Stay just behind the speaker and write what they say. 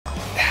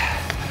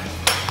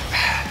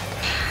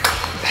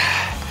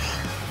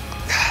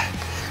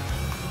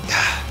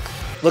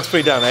Looks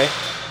pretty dumb, eh?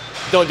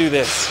 Don't do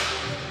this.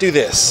 Do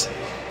this.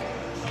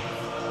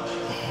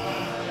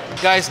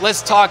 Guys,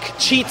 let's talk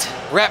cheat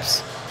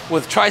reps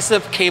with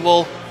tricep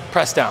cable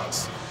press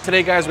downs.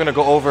 Today, guys, we're gonna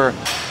go over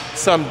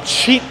some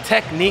cheat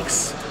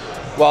techniques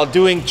while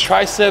doing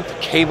tricep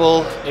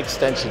cable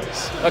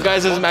extensions. Now,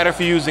 guys, it doesn't matter if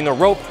you're using a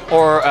rope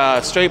or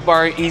a straight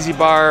bar, easy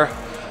bar,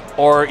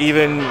 or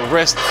even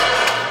wrist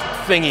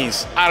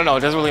thingies. I don't know, it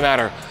doesn't really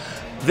matter.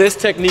 This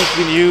technique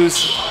you can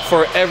use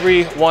for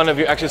every one of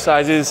your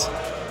exercises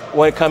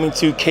when it comes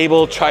to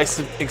cable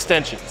tricep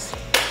extensions.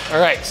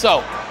 All right,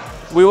 so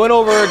we went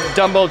over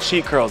dumbbell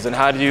cheat curls and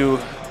how to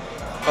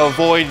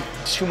avoid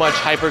too much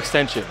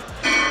hyperextension.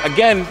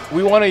 Again,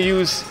 we want to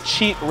use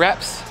cheat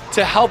reps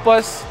to help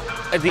us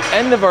at the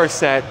end of our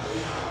set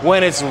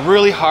when it's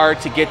really hard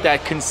to get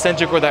that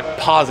concentric or that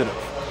positive.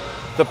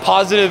 The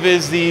positive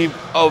is the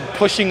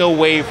pushing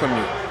away from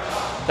you,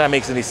 if that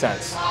makes any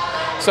sense.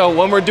 So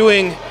when we're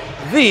doing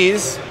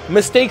these,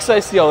 mistakes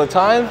I see all the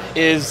time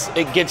is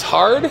it gets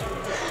hard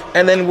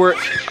and then we're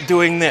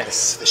doing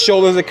this. The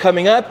shoulders are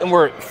coming up and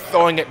we're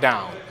throwing it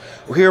down.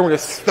 We're here, we're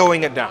just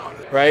throwing it down,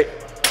 right?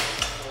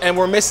 And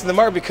we're missing the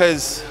mark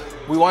because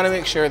we want to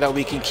make sure that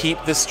we can keep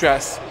the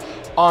stress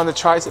on the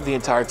tricep the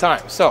entire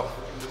time. So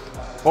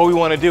what we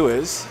want to do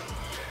is,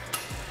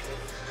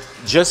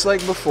 just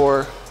like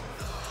before,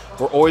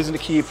 we're always going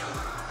to keep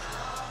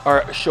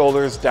our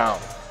shoulders down.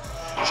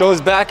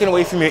 Shoulders back and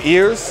away from your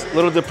ears, a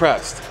little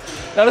depressed.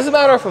 Now, it doesn't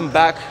matter if I'm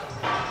back,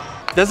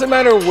 doesn't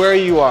matter where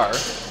you are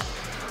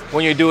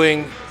when you're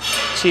doing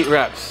cheat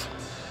reps.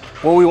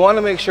 What we want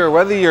to make sure,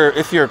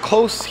 if you're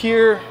close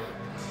here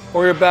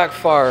or you're back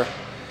far,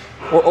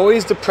 we're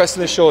always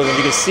depressing the shoulders.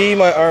 You can see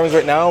my arms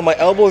right now, my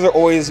elbows are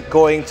always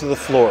going to the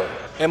floor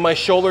and my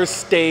shoulders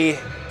stay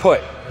put.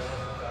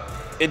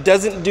 It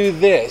doesn't do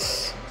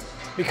this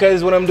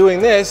because when I'm doing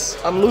this,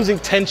 I'm losing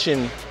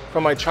tension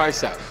from my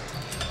tricep.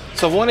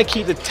 So I want to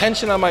keep the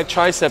tension on my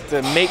tricep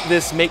to make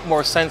this make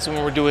more sense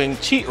when we're doing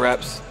cheat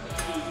reps.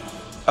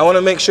 I want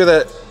to make sure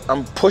that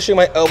I'm pushing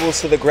my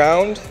elbows to the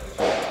ground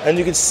and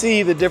you can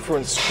see the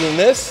difference between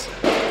this.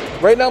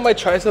 Right now my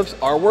triceps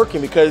are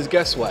working because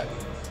guess what?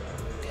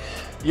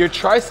 Your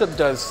tricep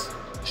does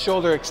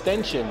shoulder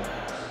extension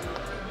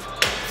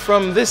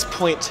from this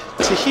point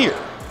to here.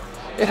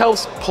 It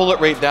helps pull it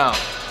right down.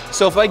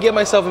 So if I get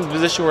myself in a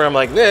position where I'm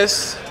like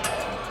this,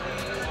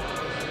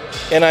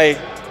 and I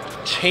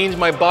change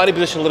my body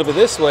position a little bit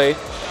this way,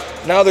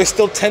 now there's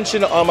still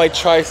tension on my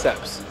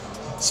triceps.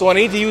 So I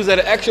need to use that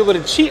extra bit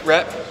of cheat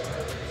rep.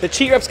 The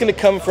cheat rep's gonna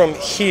come from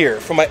here,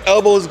 from my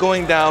elbows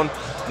going down,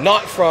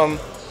 not from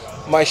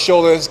my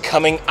shoulders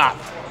coming up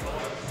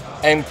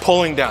and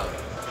pulling down.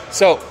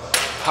 So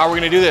how are we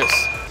gonna do this?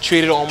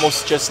 Treat it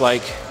almost just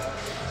like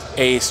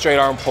a straight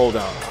arm pull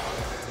down.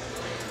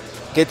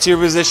 Get to your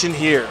position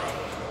here.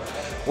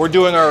 We're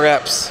doing our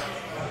reps.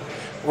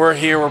 We're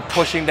here, we're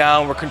pushing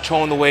down, we're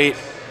controlling the weight.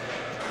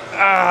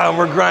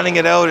 We're grinding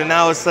it out and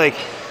now it's like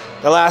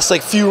the last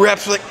few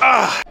reps, we're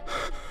like,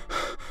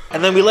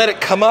 and then we let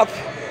it come up.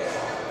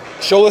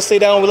 Shoulders stay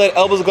down, we let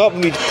elbows go up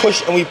and we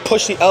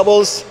push the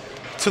elbows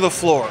to the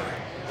floor.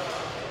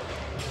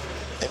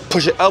 And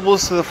push the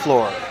elbows to the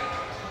floor.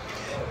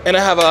 And I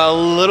have a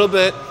little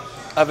bit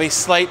of a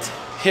slight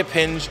hip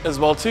hinge as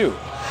well too.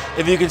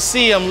 If you can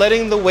see, I'm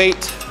letting the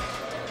weight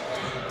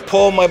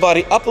pull my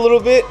body up a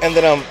little bit and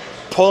then I'm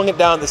pulling it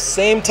down at the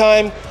same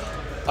time.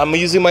 I'm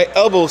using my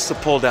elbows to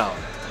pull down.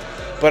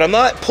 But I'm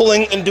not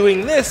pulling and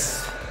doing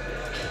this.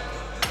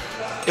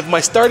 If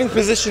my starting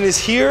position is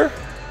here,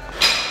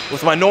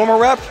 with my normal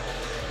rep,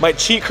 my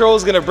cheat curl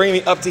is gonna bring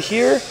me up to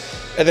here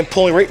and then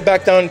pulling right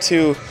back down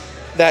to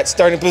that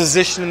starting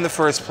position in the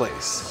first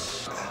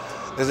place.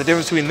 There's a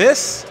difference between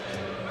this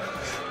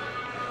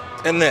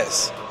and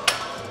this,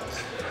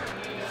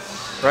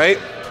 right?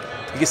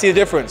 You can see the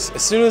difference.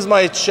 As soon as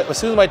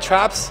my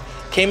traps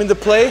came into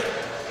play,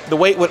 the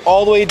weight went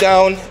all the way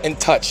down and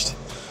touched.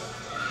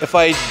 If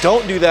I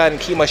don't do that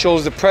and keep my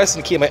shoulders depressed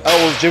and keep my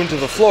elbows jammed to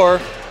the floor,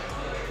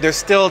 there's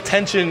still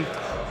tension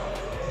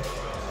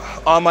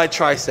on my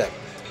tricep.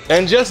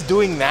 And just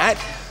doing that,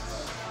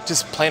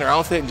 just playing around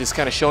with it and just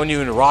kind of showing you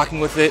and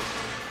rocking with it,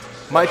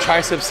 my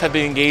triceps have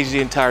been engaged the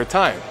entire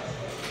time.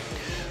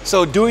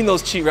 So doing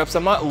those cheat reps,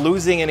 I'm not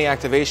losing any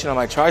activation on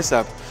my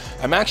tricep.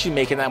 I'm actually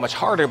making that much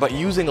harder, but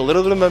using a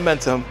little bit of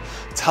momentum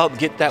to help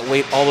get that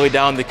weight all the way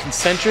down the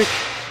concentric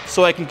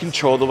so I can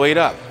control the weight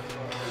up.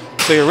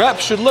 So your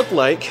reps should look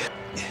like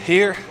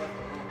here,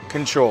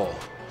 control,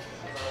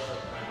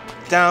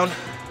 down,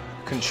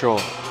 control,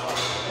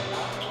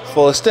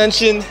 full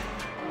extension,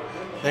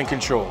 and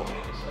control.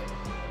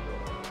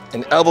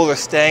 And elbows are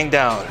staying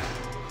down.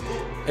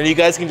 And you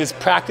guys can just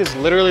practice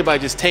literally by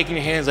just taking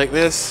your hands like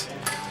this,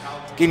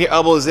 getting your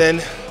elbows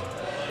in,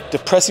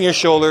 depressing your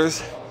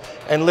shoulders,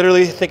 and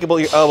literally think about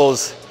your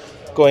elbows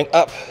going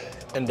up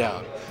and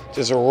down.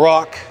 Just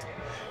rock.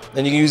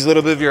 Then you can use a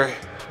little bit of your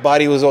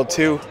body as well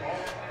too.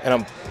 And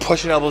I'm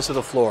pushing elbows to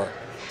the floor.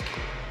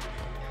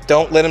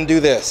 Don't let them do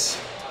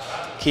this.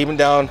 Keep them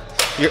down.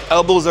 Your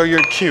elbows are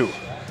your cue.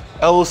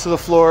 Elbows to the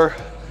floor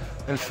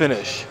and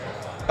finish.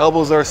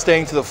 Elbows are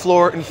staying to the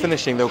floor and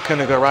finishing. They're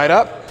gonna go right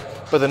up,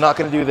 but they're not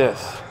gonna do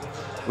this.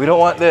 We don't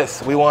want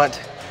this. We want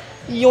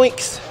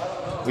yoinks.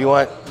 We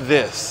want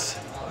this.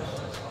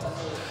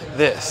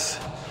 This.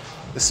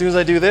 As soon as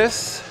I do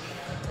this,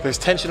 there's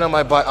tension on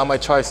my butt, on my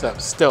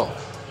triceps still,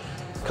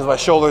 because my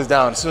shoulder's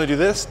down. As soon as I do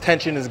this,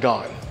 tension is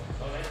gone.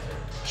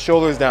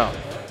 Shoulders down.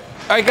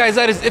 All right, guys,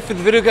 that is it for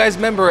the video, guys.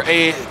 Remember,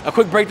 a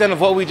quick breakdown of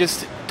what we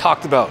just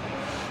talked about.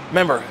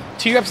 Remember,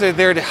 T-reps are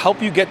there to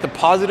help you get the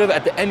positive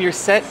at the end of your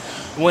set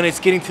when it's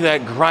getting to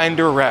that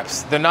grinder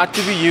reps. They're not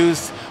to be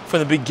used from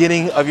the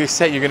beginning of your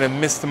set. You're gonna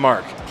miss the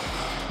mark.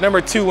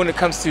 Number 2, when it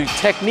comes to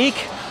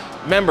technique,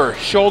 remember,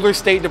 shoulders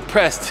stay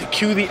depressed.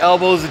 Cue the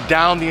elbows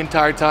down the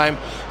entire time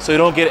so you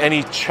don't get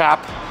any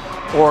trap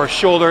or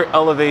shoulder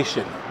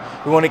elevation.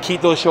 We wanna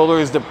keep those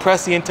shoulders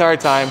depressed the entire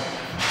time,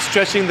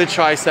 stretching the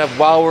tricep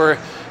while we're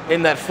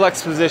in that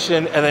flex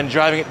position and then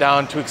driving it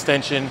down to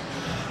extension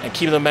and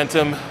keeping the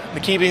momentum,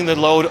 keeping the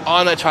load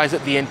on that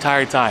tricep the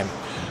entire time.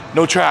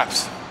 No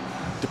traps.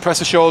 Depress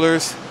the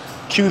shoulders,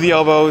 cue the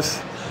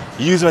elbows,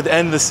 use them at the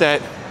end of the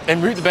set,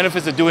 and reap the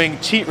benefits of doing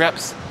cheat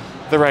reps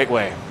the right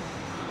way.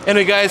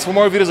 Anyway, guys, for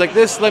more videos like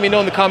this, let me know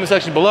in the comment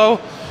section below.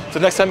 So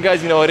next time,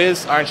 guys, you know what it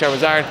is. Iron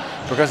sharpens iron.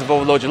 Progressive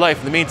overload your life.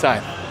 In the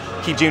meantime,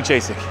 keep dream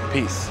chasing.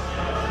 Peace.